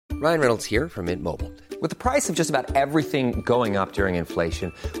Ryan Reynolds here from Mint Mobile. With the price of just about everything going up during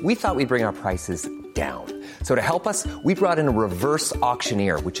inflation, we thought we'd bring our prices down. So to help us, we brought in a reverse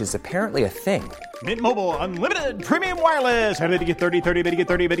auctioneer, which is apparently a thing. Mint Mobile Unlimited Premium Wireless. How to get 30, 30, bit to get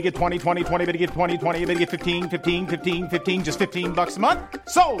 30, bit to get 20, 20, 20, bit to get 20, 20, bit to get 15, 15, 15, 15, just $15 a month?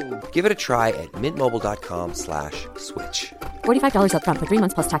 Sold! Give it a try at mintmobile.com/switch. $45 up front for 3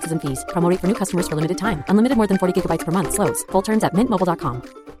 months plus taxes and fees. Promo rate for new customers for limited time. Unlimited more than 40 gigabytes per month. Slows full terms at mintmobile.com.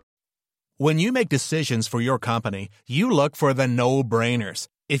 When you make decisions for your company, you look for the no-brainers.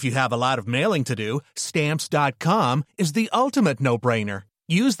 If you have a lot of mailing to do, Stamps.com is the ultimate no-brainer.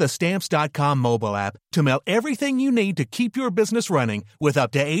 Use the Stamps.com mobile app to mail everything you need to keep your business running with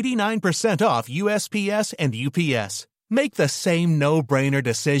up to 89% off USPS and UPS. Make the same no-brainer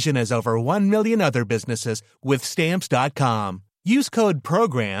decision as over 1 million other businesses with Stamps.com. Use code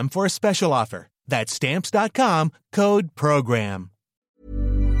PROGRAM for a special offer. That's Stamps.com, code PROGRAM.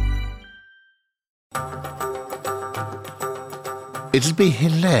 It'd be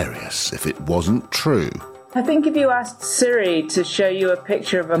hilarious if it wasn't true. I think if you asked Siri to show you a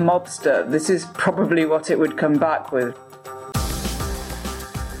picture of a mobster, this is probably what it would come back with.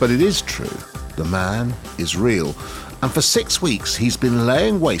 But it is true. The man is real. And for 6 weeks he's been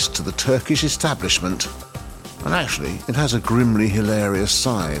laying waste to the Turkish establishment. And actually, it has a grimly hilarious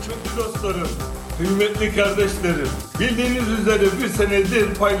side. Kıymetli kardeşlerim, bildiğiniz üzere bir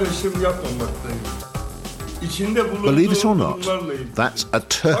senedir paylaşım yapmamaktayım. Believe it or not, that's a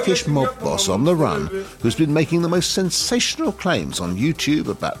Turkish mob boss on the run who's been making the most sensational claims on YouTube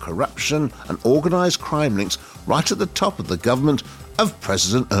about corruption and organised crime links right at the top of the government of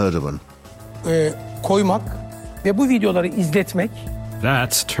President Erdogan. Koymak ve bu videoları izletmek.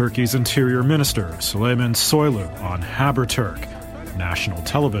 That's Turkey's Interior Minister, Süleyman Soylu, on Haberturk, national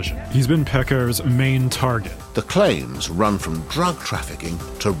television. He's been Peker's main target. The claims run from drug trafficking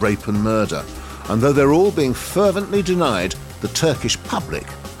to rape and murder. And though they're all being fervently denied, the Turkish public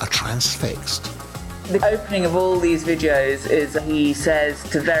are transfixed. The opening of all these videos is he says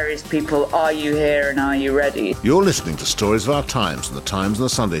to various people, "Are you here and are you ready?" You're listening to Stories of Our Times and the Times and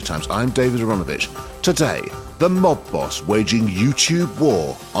the Sunday Times. I'm David Aronovich. Today, the mob boss waging YouTube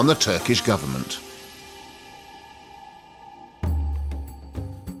war on the Turkish government.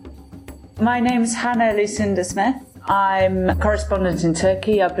 My name's Hannah Lucinda Smith. I'm a correspondent in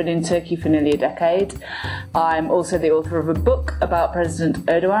Turkey. I've been in Turkey for nearly a decade. I'm also the author of a book about President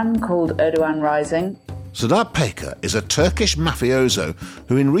Erdogan called Erdogan Rising. Sedat Peker is a Turkish mafioso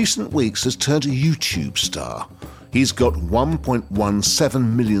who in recent weeks has turned a YouTube star. He's got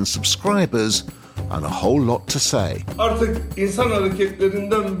 1.17 million subscribers and a whole lot to say. Artık insan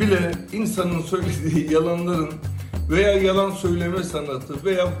hareketlerinden bile insanın söylediği yalanların veya yalan söyleme sanatı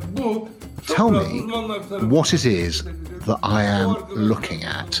veya bu. Tell me what it is that I am looking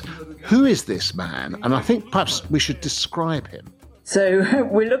at. Who is this man? And I think perhaps we should describe him. So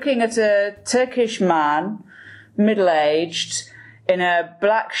we're looking at a Turkish man, middle-aged, in a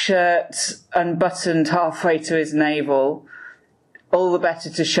black shirt unbuttoned halfway to his navel, all the better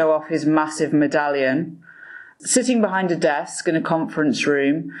to show off his massive medallion, sitting behind a desk in a conference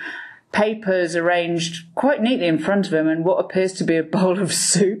room, papers arranged quite neatly in front of him and what appears to be a bowl of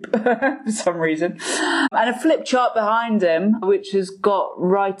soup for some reason, and a flip chart behind him which has got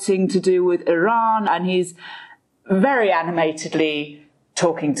writing to do with Iran, and he's very animatedly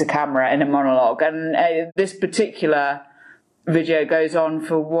talking to camera in a monologue. And this particular video goes on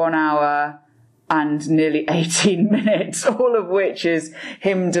for 1 hour and nearly 18 minutes, all of which is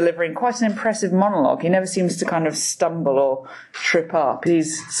him delivering quite an impressive monologue. He never seems to kind of stumble or trip up.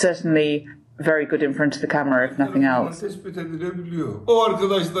 He's certainly very good in front of the camera, if nothing else.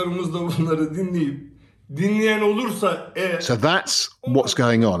 So that's what's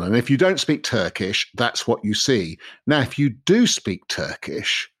going on. And if you don't speak Turkish, that's what you see. Now, if you do speak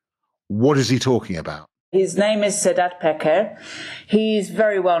Turkish, what is he talking about? His name is Sedat Peker. He's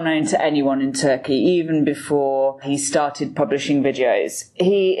very well known to anyone in Turkey, even before he started publishing videos.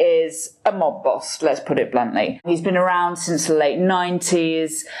 He is a mob boss, let's put it bluntly. He's been around since the late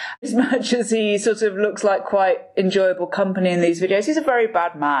 90s. As much as he sort of looks like quite enjoyable company in these videos, he's a very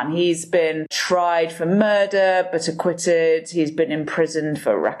bad man. He's been tried for murder, but acquitted. He's been imprisoned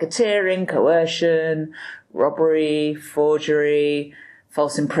for racketeering, coercion, robbery, forgery,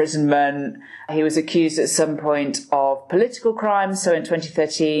 false imprisonment. He was accused at some point of political crimes. So in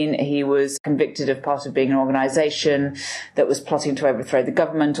 2013, he was convicted of part of being an organisation that was plotting to overthrow the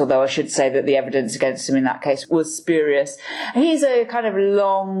government, although I should say that the evidence against him in that case was spurious. He's a kind of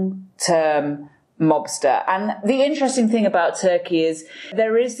long-term mobster. And the interesting thing about Turkey is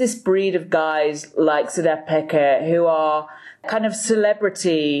there is this breed of guys like Sedat Peker who are kind of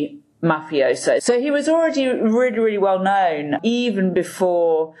celebrity mafioso. So he was already really, really well known even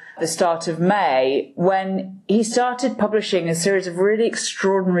before the start of May, when he started publishing a series of really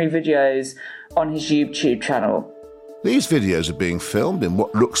extraordinary videos on his YouTube channel. These videos are being filmed in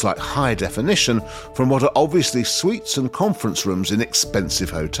what looks like high definition from what are obviously suites and conference rooms in expensive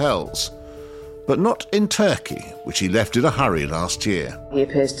hotels. But not in Turkey, which he left in a hurry last year. He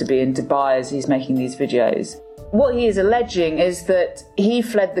appears to be in Dubai as he's making these videos. What he is alleging is that he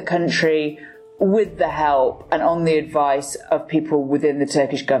fled the country with the help and on the advice of people within the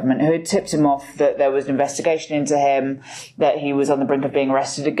Turkish government who had tipped him off that there was an investigation into him, that he was on the brink of being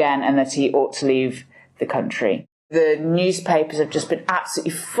arrested again, and that he ought to leave the country. The newspapers have just been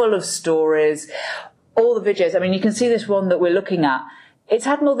absolutely full of stories. All the videos, I mean, you can see this one that we're looking at. It's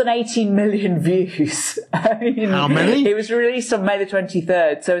had more than 18 million views. I mean, how many? It was released on May the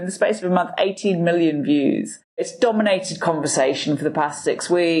 23rd, so in the space of a month, 18 million views. It's dominated conversation for the past 6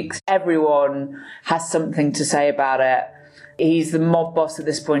 weeks. Everyone has something to say about it. He's the mob boss at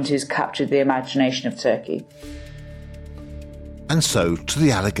this point who's captured the imagination of Turkey. And so to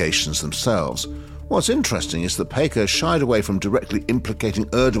the allegations themselves. What's interesting is that Peker shied away from directly implicating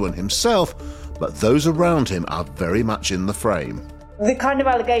Erdogan himself, but those around him are very much in the frame. The kind of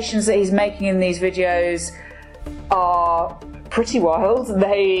allegations that he's making in these videos are pretty wild.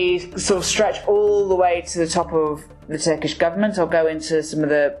 They sort of stretch all the way to the top of the Turkish government. I'll go into some of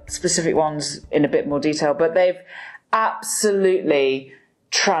the specific ones in a bit more detail, but they've absolutely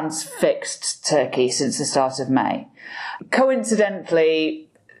transfixed Turkey since the start of May. Coincidentally,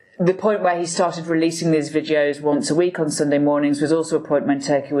 the point where he started releasing these videos once a week on Sunday mornings was also a point when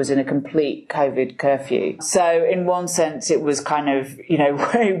Turkey was in a complete COVID curfew. So in one sense, it was kind of,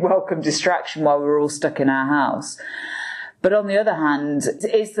 very welcome distraction while we were all stuck in our house. But on the other hand,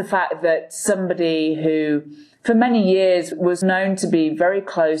 it's the fact that somebody who for many years was known to be very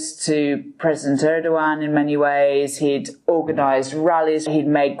close to President Erdogan in many ways. He'd organised rallies. He'd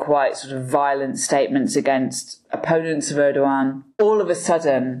made quite sort of violent statements against opponents of Erdogan. All of a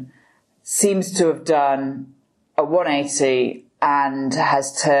sudden seems to have done a 180 and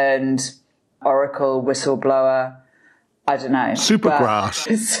has turned oracle, whistleblower, I don't know. Supergrass.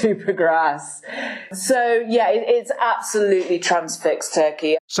 Supergrass. So, yeah, it's absolutely transfixed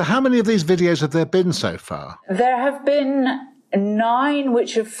Turkey. So how many of these videos have there been so far? There have been 9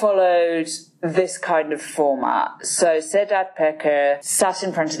 which have followed this kind of format. So Sedat Peker sat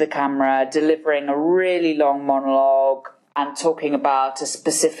in front of the camera delivering a really long monologue and talking about a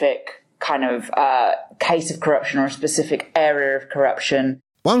specific kind of case of corruption or a specific area of corruption.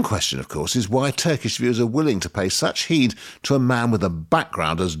 One question, of course, is why Turkish viewers are willing to pay such heed to a man with a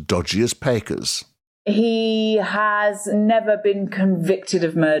background as dodgy as Peker's. He has never been convicted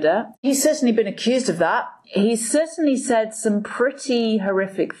of murder. He's certainly been accused of that. He's certainly said some pretty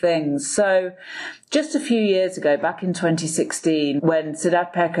horrific things. So just a few years ago, back in 2016, when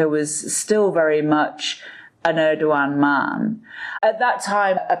Sedat Peker was still very much an Erdogan man. At that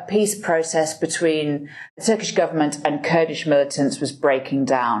time, a peace process between the Turkish government and Kurdish militants was breaking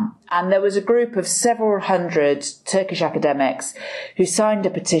down. And there was a group of several hundred Turkish academics who signed a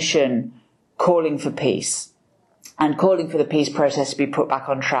petition calling for peace and calling for the peace process to be put back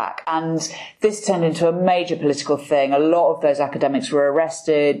on track. And this turned into a major political thing. A lot of those academics were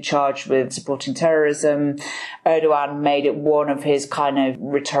arrested, charged with supporting terrorism. Erdogan made it one of his kind of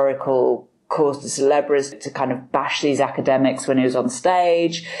rhetorical cause de célèbres to kind of bash these academics when he was on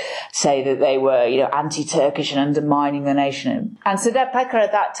stage, say that they were, anti-Turkish and undermining the nation. And Sedat Peker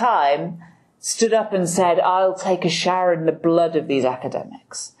at that time stood up and said, I'll take a shower in the blood of these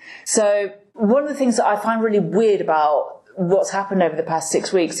academics. So one of the things that I find really weird about what's happened over the past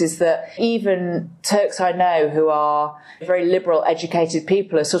 6 weeks is that even Turks I know who are very liberal, educated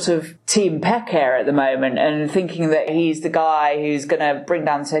people are sort of Team Peker at the moment and thinking that he's the guy who's going to bring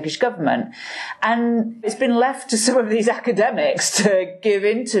down the Turkish government. And it's been left to some of these academics to give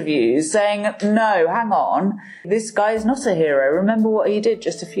interviews saying, no, hang on, this guy is not a hero. Remember what he did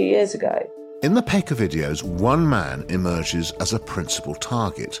just a few years ago. In the Peker videos, one man emerges as a principal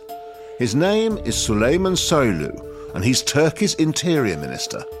target. His name is Süleyman Soylu, and he's Turkey's interior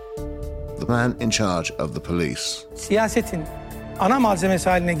minister, the man in charge of the police. Siyasetin ana malzemesi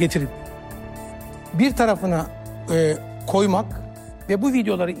haline getirip bir tarafına koymak ve bu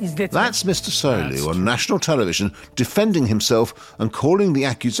videoları izletmek. That's Mr. Soylu on national television defending himself and calling the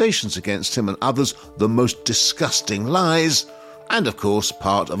accusations against him and others the most disgusting lies, and of course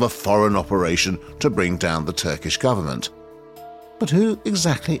part of a foreign operation to bring down the Turkish government. But who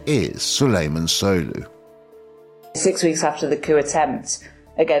exactly is Süleyman Soylu? 6 weeks after the coup attempt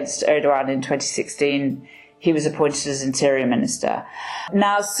against Erdogan in 2016, he was appointed as Interior Minister.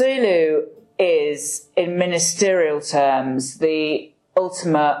 Now, Soylu is, in ministerial terms, the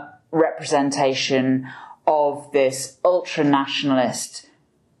ultimate representation of this ultra-nationalist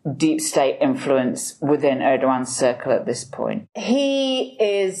deep state influence within Erdogan's circle at this point. He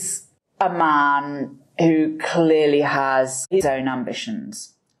is a man who clearly has his own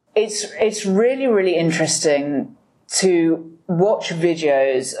ambitions. It's really, really interesting to watch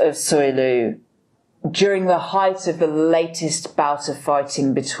videos of Soylu during the height of the latest bout of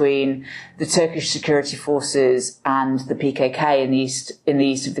fighting between the Turkish security forces and the PKK in the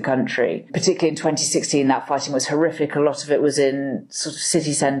east of the country. Particularly in 2016, that fighting was horrific. A lot of it was in sort of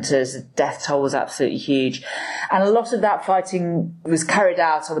city centres. The death toll was absolutely huge. And a lot of that fighting was carried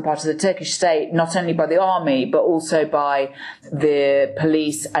out on the part of the Turkish state, not only by the army, but also by the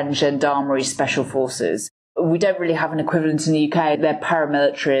police and gendarmerie special forces. We don't really have an equivalent in the UK. They're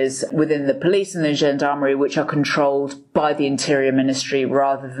paramilitaries within the police and the gendarmerie, which are controlled by the Interior Ministry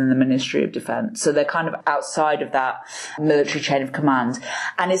rather than the Ministry of Defence. So they're kind of outside of that military chain of command.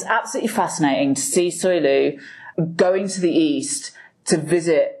 And it's absolutely fascinating to see Soylu going to the east to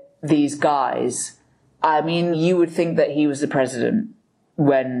visit these guys. I mean, you would think that he was the president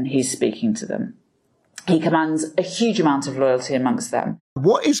when he's speaking to them. He commands a huge amount of loyalty amongst them.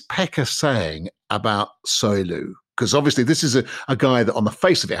 What is Pekka saying about Soylu? Because obviously this is a guy that on the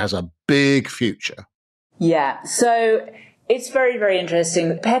face of it has a big future. Yeah, so it's very, very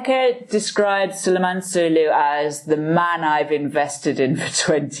interesting. Pekka describes Süleyman Soylu as the man I've invested in for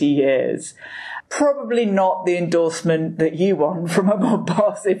 20 years. Probably not the endorsement that you want from a mob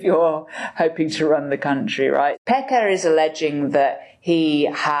boss if you're hoping to run the country, right? Pekka is alleging that he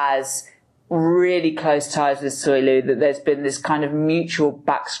has really close ties with Soylu, that there's been this kind of mutual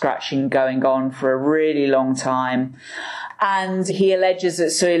back-scratching going on for a really long time. And he alleges that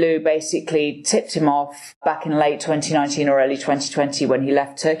Soylu basically tipped him off back in late 2019 or early 2020 when he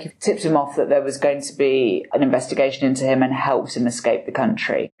left Turkey, tipped him off that there was going to be an investigation into him and helped him escape the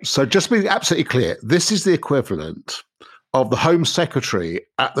country. So just to be absolutely clear, this is the equivalent of the Home Secretary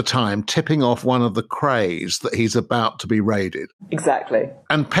at the time tipping off one of the Krays that he's about to be raided. Exactly.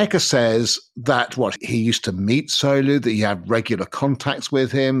 And Pekka says that, he used to meet Soylu, that he had regular contacts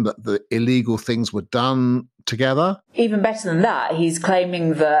with him, that the illegal things were done together. Even better than that, he's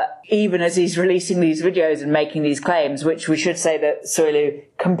claiming that even as he's releasing these videos and making these claims, which we should say that Soylu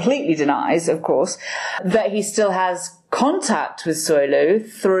completely denies, of course, that he still has contact with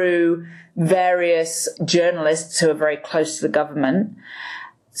Soylu through various journalists who are very close to the government.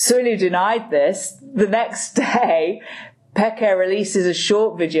 Soylu denied this. The next day, Pekka releases a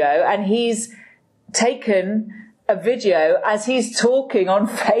short video, and he's taken a video as he's talking on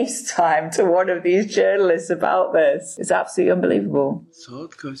FaceTime to one of these journalists about this. It's absolutely unbelievable.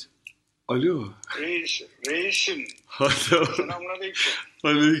 Saat kaç? Alo. Reisim. Selamünaleyküm.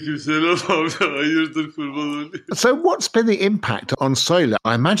 Aleykümselam abi. Hayırdır kurban olayım. So what's been the impact on Soylu?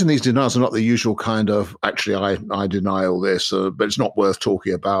 I imagine these denials are not the usual kind of, actually, I deny all this, but it's not worth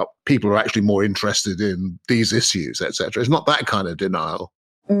talking about. People are actually more interested in these issues, etc. It's not that kind of denial.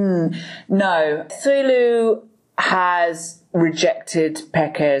 No. Soylu has rejected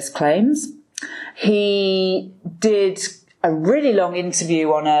Pekka's claims. He did a really long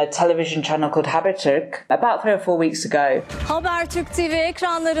interview on a television channel called Haberturk about 3 or 4 weeks ago. Haberturk TV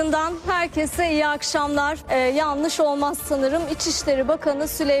ekranlarından herkese iyi akşamlar. Yanlış olmaz sanırım. İçişleri Bakanı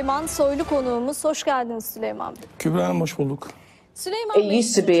Süleyman Soylu konuğumuz. Hoş geldiniz Süleyman Bey. Kübra Hanım, hoş bulduk. It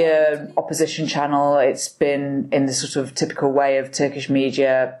used to be an opposition channel. It's been in the sort of typical way of Turkish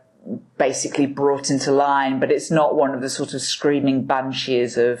media, basically brought into line, but it's not one of the sort of screaming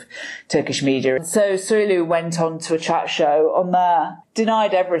banshees of Turkish media. So Soylu went on to a chat show on there,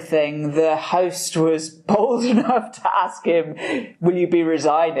 denied everything. The host was bold enough to ask him, will you be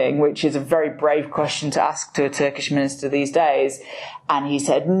resigning? Which is a very brave question to ask to a Turkish minister these days. And he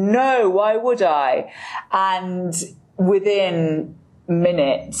said, no, why would I? And within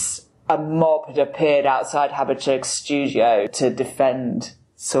minutes, a mob had appeared outside Haberturk's studio to defend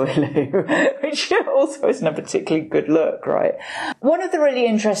Soylu, which also isn't a particularly good look, right? One of the really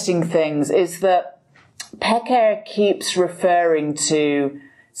interesting things is that Pekka keeps referring to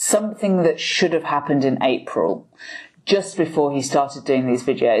something that should have happened in April, just before he started doing these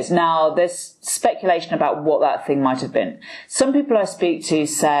videos. Now, there's speculation about what that thing might have been. Some people I speak to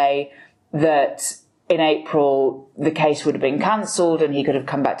say that in April, the case would have been cancelled and he could have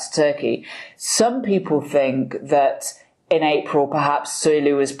come back to Turkey. Some people think that in April, perhaps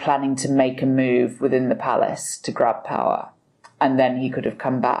Soylu was planning to make a move within the palace to grab power, and then he could have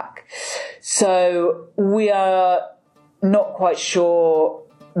come back. So we are not quite sure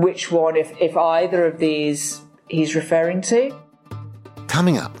which one, if either of these he's referring to.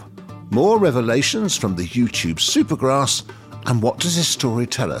 Coming up, more revelations from the YouTube supergrass, and what does this story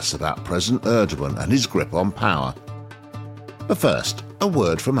tell us about President Erdogan and his grip on power? But first, a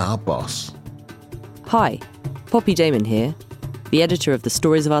word from our boss. Hi, Poppy Damon here, the editor of the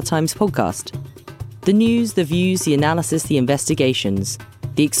Stories of Our Times podcast. The news, the views, the analysis, the investigations,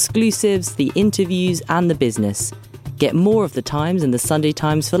 the exclusives, the interviews and the business. Get more of the Times and the Sunday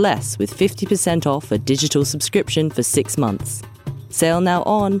Times for less with 50% off a digital subscription for 6 months. Sale now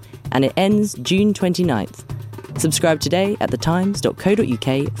on, and it ends June 29th. Subscribe today at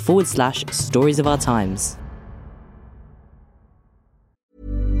thetimes.co.uk/Stories of Our Times.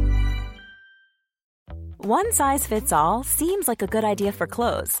 One size fits all seems like a good idea for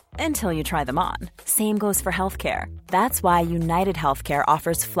clothes until you try them on. Same goes for healthcare. That's why United Healthcare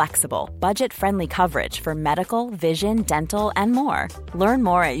offers flexible, budget-friendly coverage for medical, vision, dental, and more. Learn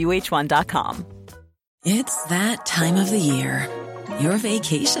more at uh1.com. It's that time of the year. Your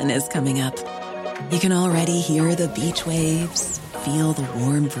vacation is coming up. You can already hear the beach waves, feel the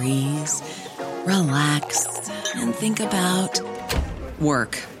warm breeze, relax, and think about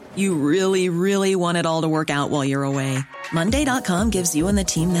work. You really, really want it all to work out while you're away. Monday.com gives you and the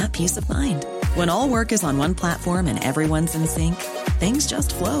team that peace of mind. When all work is on one platform and everyone's in sync, things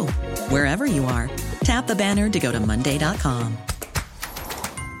just flow. Wherever you are, tap the banner to go to Monday.com.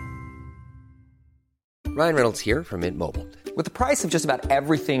 Ryan Reynolds here from Mint Mobile. With the price of just about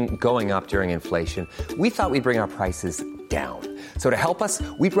everything going up during inflation, we thought we'd bring our prices down. So to help us,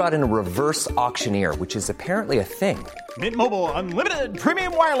 we brought in a reverse auctioneer, which is apparently a thing. Mint Mobile Unlimited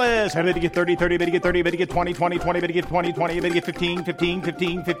Premium Wireless. How to get 30, 30, bit to get 30, bit to get 20, 20, 20, bit to get 20, 20, bit to get 15, 15,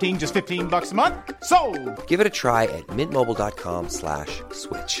 15, 15, just $15 a month? Sold! Give it a try at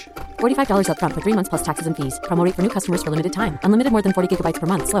mintmobile.com/switch. $45 up front for 3 months plus taxes and fees. Promo rate for new customers for limited time. Unlimited more than 40 gigabytes per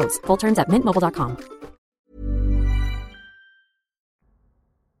month. Slows full terms at mintmobile.com.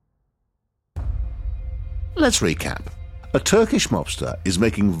 Let's recap. A Turkish mobster is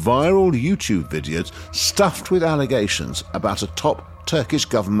making viral YouTube videos stuffed with allegations about a top Turkish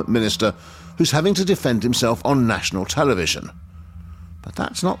government minister who's having to defend himself on national television. But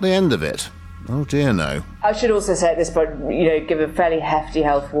that's not the end of it. Oh dear, no. I should also say at this point, give a fairly hefty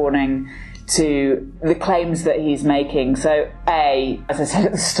health warning to the claims that he's making. So, A, as I said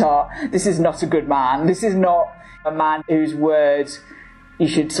at the start, this is not a good man. This is not a man whose word you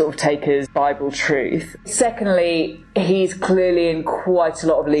should sort of take as Bible truth. Secondly, he's clearly in quite a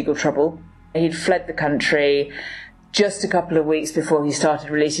lot of legal trouble. He'd fled the country just a couple of weeks before he started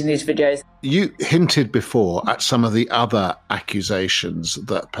releasing these videos. You hinted before at some of the other accusations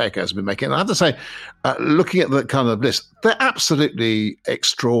that Pekka has been making. And I have to say, looking at the kind of list, they're absolutely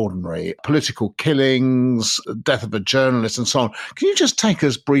extraordinary. Political killings, death of a journalist and so on. Can you just take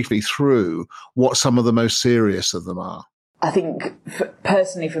us briefly through what some of the most serious of them are? I think,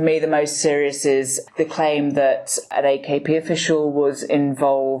 personally for me, the most serious is the claim that an AKP official was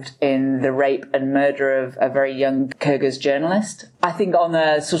involved in the rape and murder of a very young Kyrgyz journalist. I think on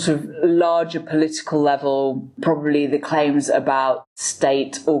a sort of larger political level, probably the claims about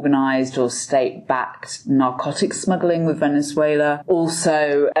state-organised or state-backed narcotics smuggling with Venezuela.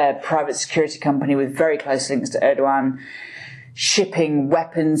 Also, a private security company with very close links to Erdogan shipping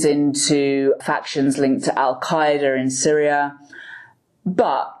weapons into factions linked to Al-Qaeda in Syria.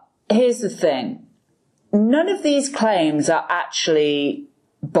 But here's the thing. None of these claims are actually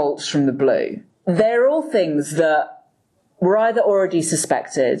bolts from the blue. They're all things that were either already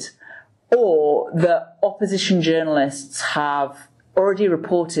suspected or that opposition journalists have already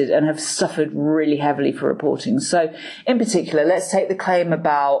reported and have suffered really heavily for reporting. So in particular, let's take the claim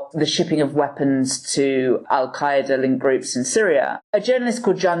about the shipping of weapons to Al-Qaeda-linked groups in Syria. A journalist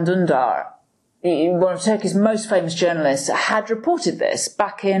called Can Dündar, one of Turkey's most famous journalists, had reported this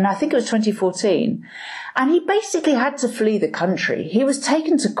back in, I think it was 2014. And he basically had to flee the country. He was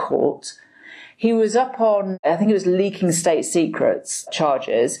taken to court. He was up on, I think it was leaking state secrets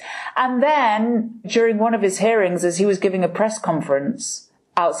charges. And then during one of his hearings, as he was giving a press conference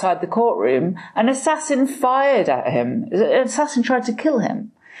outside the courtroom, an assassin fired at him. An assassin tried to kill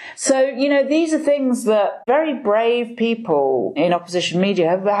him. So, these are things that very brave people in opposition media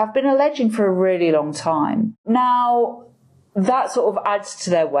have been alleging for a really long time. Now, that sort of adds to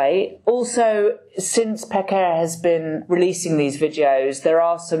their weight. Also, since Pekka has been releasing these videos, there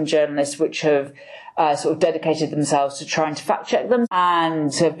are some journalists which have sort of dedicated themselves to trying to fact check them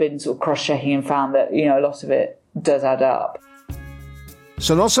and have been sort of cross-checking and found that, a lot of it does add up.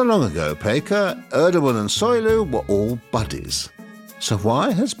 So not so long ago, Pekka, Erdogan and Soylu were all buddies. So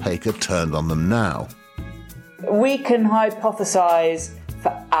why has Pekka turned on them now? We can hypothesise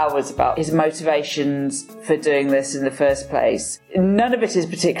for hours about his motivations for doing this in the first place. None of it is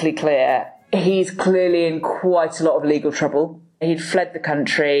particularly clear. He's clearly in quite a lot of legal trouble. He'd fled the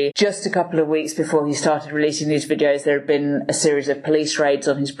country just a couple of weeks before he started releasing these videos. There had been a series of police raids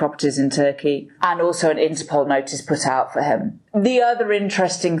on his properties in Turkey and also an Interpol notice put out for him. The other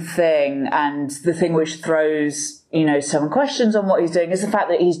interesting thing, and the thing which throws some questions on what he's doing, is the fact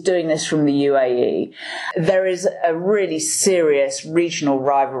that he's doing this from the UAE. There is a really serious regional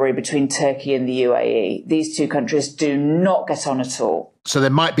rivalry between Turkey and the UAE. These two countries do not get on at all. So there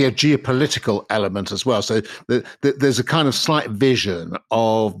might be a geopolitical element as well. So there's a kind of slight vision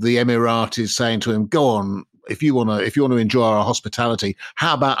of the Emiratis saying to him, go on, if you want to enjoy our hospitality,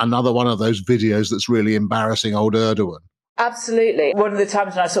 how about another one of those videos that's really embarrassing old Erdogan? Absolutely. One of the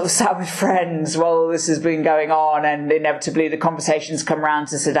times when I sort of sat with friends while this has been going on, and inevitably the conversations come around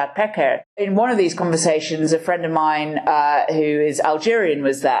to Sedat Peker. In one of these conversations, a friend of mine who is Algerian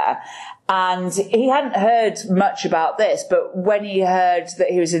was there. And he hadn't heard much about this, but when he heard that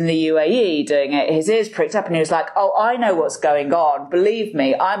he was in the UAE doing it, his ears pricked up and he was like, oh, I know what's going on. Believe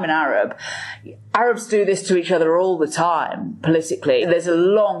me, I'm an Arab. Arabs do this to each other all the time, politically. There's a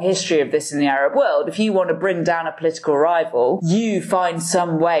long history of this in the Arab world. If you want to bring down a political rival, you find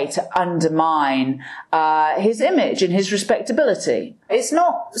some way to undermine his image and his respectability. It's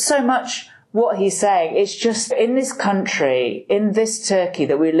not so much what he's saying. It's just in this country, in this Turkey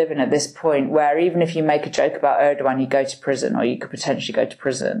that we live in at this point, where even if you make a joke about Erdogan, you go to prison, or you could potentially go to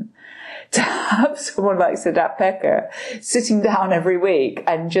prison. To have someone like Sedat Peker sitting down every week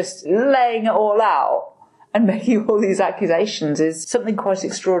and just laying it all out and making all these accusations is something quite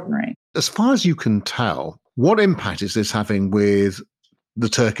extraordinary. As far as you can tell, what impact is this having with the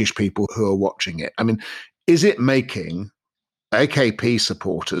Turkish people who are watching it? I mean, is it making AKP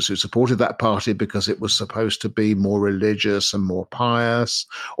supporters who supported that party because it was supposed to be more religious and more pious,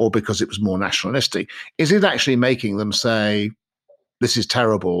 or because it was more nationalistic, is it actually making them say, this is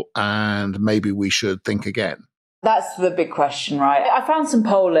terrible and maybe we should think again? That's the big question, right? I found some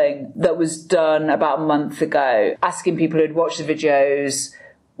polling that was done about a month ago, asking people who'd watched the videos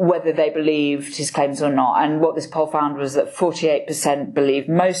whether they believed his claims or not. And what this poll found was that 48% believed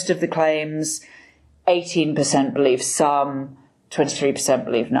most of the claims, 18% believed some, 23%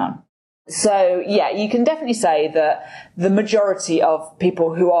 believe none. So, yeah, you can definitely say that the majority of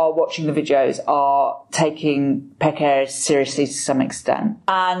people who are watching the videos are taking Peker seriously to some extent.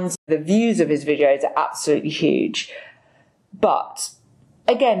 And the views of his videos are absolutely huge. But,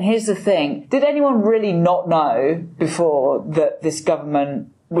 again, here's the thing. Did anyone really not know before that this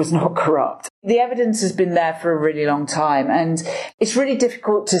government was not corrupt? The evidence has been there for a really long time, and it's really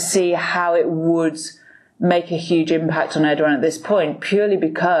difficult to see how it would make a huge impact on Erdogan at this point, purely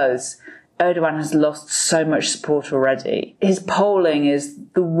because Erdogan has lost so much support already. His polling is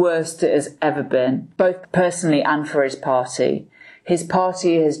the worst it has ever been, both personally and for his party. His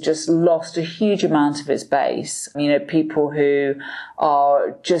party has just lost a huge amount of its base. People who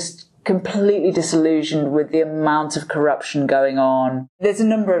are just completely disillusioned with the amount of corruption going on. There's a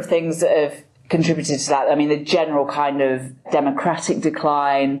number of things that have contributed to that. I mean, the general kind of democratic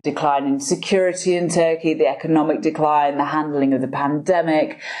decline in security in Turkey, the economic decline, the handling of the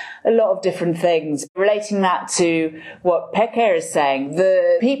pandemic, a lot of different things. Relating that to what Peker is saying,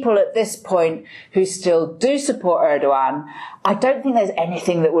 the people at this point who still do support Erdogan, I don't think there's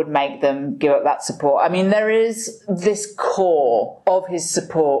anything that would make them give up that support. I mean, there is this core of his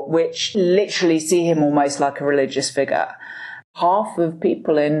support which literally see him almost like a religious figure. Half of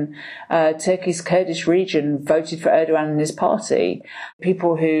people in Turkey's Kurdish region voted for Erdogan and his party.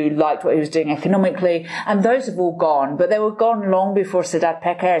 People who liked what he was doing economically, and those have all gone. But they were gone long before Sedat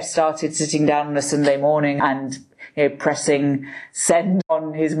Peker started sitting down on a Sunday morning and pressing send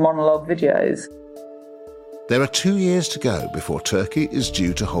on his monologue videos. There are 2 years to go before Turkey is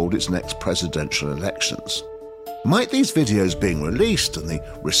due to hold its next presidential elections. Might these videos being released and the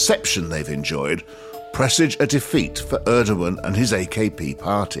reception they've enjoyed presage a defeat for Erdogan and his AKP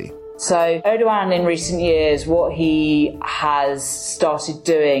party? So Erdogan in recent years, what he has started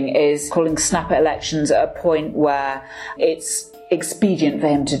doing is calling snap elections at a point where it's expedient for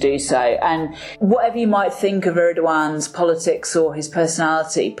him to do so. And whatever you might think of Erdogan's politics or his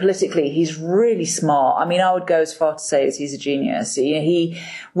personality, politically, he's really smart. I mean, I would go as far to say that he's a genius.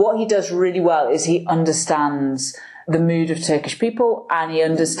 What he does really well is he understands the mood of Turkish people, and he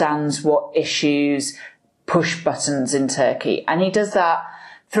understands what issues push buttons in Turkey. And he does that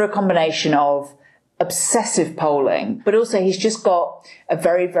through a combination of obsessive polling, but also he's just got a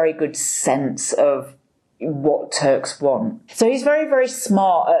very, very good sense of what Turks want. So he's very, very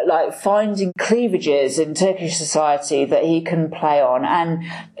smart at like finding cleavages in Turkish society that he can play on. And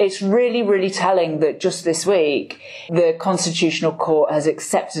it's really, really telling that just this week, the Constitutional Court has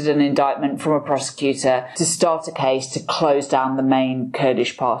accepted an indictment from a prosecutor to start a case to close down the main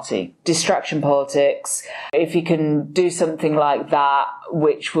Kurdish party. Distraction politics. If he can do something like that,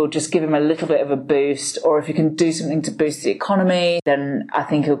 which will just give him a little bit of a boost, or if he can do something to boost the economy, then I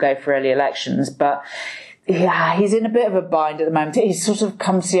think he'll go for early elections. But yeah, he's in a bit of a bind at the moment. He's sort of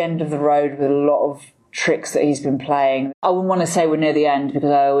come to the end of the road with a lot of tricks that he's been playing. I wouldn't want to say we're near the end,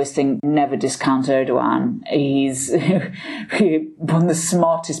 because I always think never discount Erdogan. He's one of the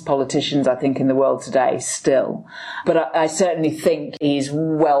smartest politicians, I think, in the world today still. But I certainly think he's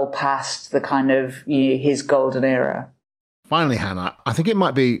well past the kind of his golden era. Finally, Hannah, I think it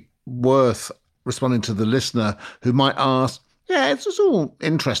might be worth responding to the listener who might ask, yeah, it's all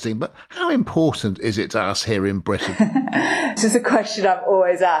interesting, but how important is it to us here in Britain? This is a question I'm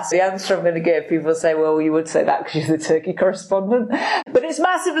always asked. The answer I'm going to give, people say, well, you would say that because you're the Turkey correspondent. But it's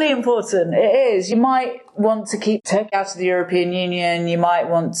massively important. It is. You might want to keep Turkey out of the European Union. You might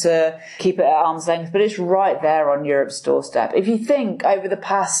want to keep it at arm's length, but it's right there on Europe's doorstep. If you think over the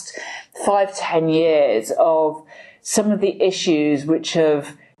past 5-10 years of some of the issues which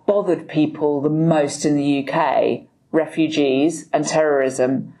have bothered people the most in the UK, refugees and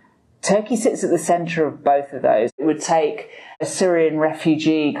terrorism, Turkey sits at the centre of both of those. It would take a Syrian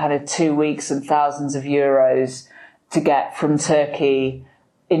refugee kind of 2 weeks and thousands of euros to get from Turkey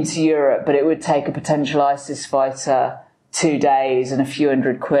into Europe, but it would take a potential ISIS fighter 2 days and a few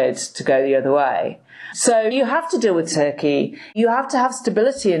 £100 to go the other way. So you have to deal with Turkey. You have to have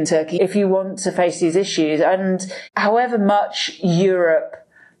stability in Turkey if you want to face these issues. And however much Europe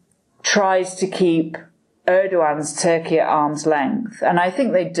tries to keep Erdogan's Turkey at arm's length, and I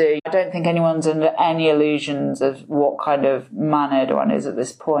think they do. I don't think anyone's under any illusions of what kind of man Erdogan is at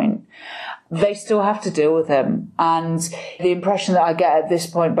this point. They still have to deal with him. And the impression that I get at this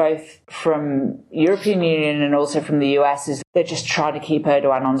point, both from European Union and also from the US, is they're just trying to keep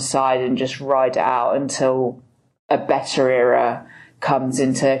Erdogan on side and just ride it out until a better era comes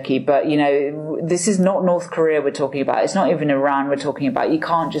in Turkey. But, this is not North Korea we're talking about. It's not even Iran we're talking about. You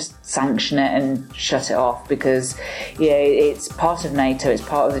can't just sanction it and shut it off because, it's part of NATO, it's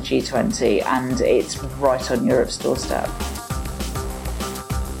part of the G20, and it's right on Europe's doorstep.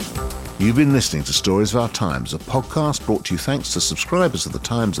 You've been listening to Stories of Our Times, a podcast brought to you thanks to subscribers of The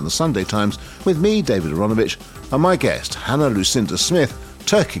Times and The Sunday Times, with me, David Aronovich, and my guest, Hannah Lucinda Smith,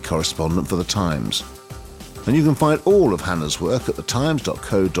 Turkey correspondent for The Times. And you can find all of Hannah's work at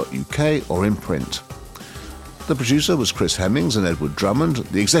thetimes.co.uk or in print. The producer was Chris Hemmings and Edward Drummond,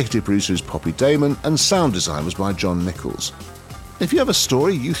 the executive producer is Poppy Damon, and sound design was by John Nichols. If you have a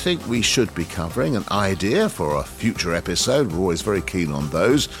story you think we should be covering, an idea for a future episode, we're always very keen on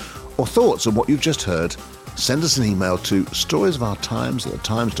those, or thoughts on what you've just heard, send us an email to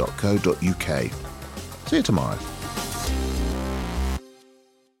storiesofourtimes@thetimes.co.uk. See you tomorrow.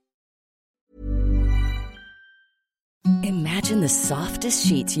 Imagine the softest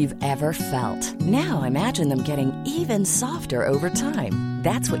sheets you've ever felt. Now imagine them getting even softer over time.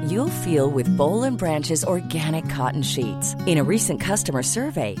 That's what you'll feel with Boll & Branch's organic cotton sheets. In a recent customer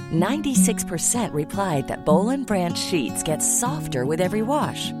survey, 96% replied that Boll & Branch sheets get softer with every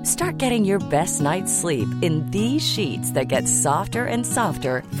wash. Start getting your best night's sleep in these sheets that get softer and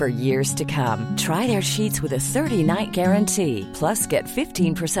softer for years to come. Try their sheets with a 30-night guarantee. Plus, get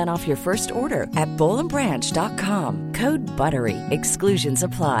 15% off your first order at bollandbranch.com. Code BUTTERY. Exclusions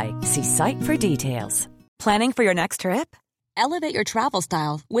apply. See site for details. Planning for your next trip? Elevate your travel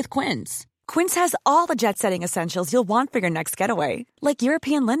style with Quince. Quince has all the jet-setting essentials you'll want for your next getaway, like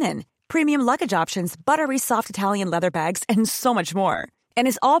European linen, premium luggage options, buttery soft Italian leather bags, and so much more. And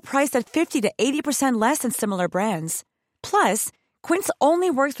is all priced at 50 to 80% less than similar brands. Plus, Quince only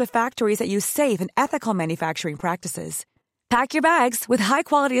works with factories that use safe and ethical manufacturing practices. Pack your bags with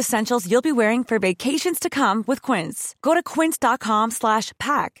high-quality essentials you'll be wearing for vacations to come with Quince. Go to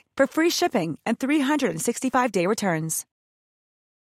quince.com/pack for free shipping and 365-day returns.